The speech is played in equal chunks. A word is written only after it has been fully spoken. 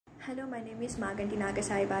Hello, my name is Maganti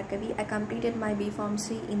Nagasai Bhargavi. I completed my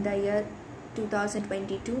B.Pharmacy in the year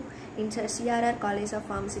 2022 in C.R.Reddy College of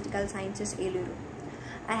Pharmaceutical Sciences, Eluru.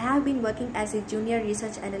 I have been working as a junior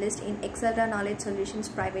research analyst in Excelra Knowledge Solutions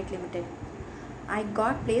Private Limited. I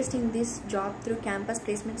got placed in this job through campus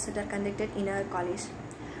placements that are conducted in our college.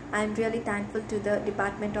 I am really thankful to the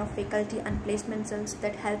Department of Faculty and Placement Cells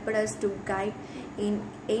that helped us to guide in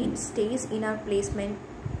 8 stays in our placement,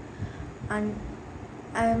 and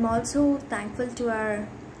I am also thankful to our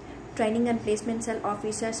Training and Placement Cell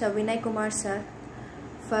Officer Sir Vinay Kumar Sir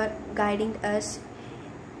for guiding us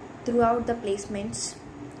throughout the placements.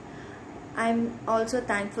 I am also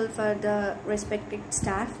thankful for the respected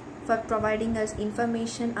staff for providing us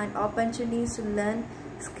information and opportunities to learn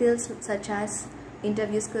skills such as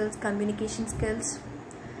interview skills, communication skills,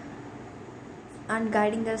 and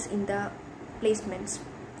guiding us in the placements.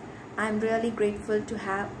 I am really grateful to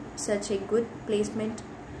have such a good placement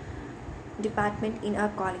department in our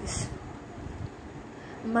college.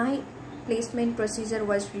 My placement procedure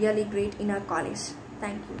was really great in our college.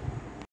 Thank you.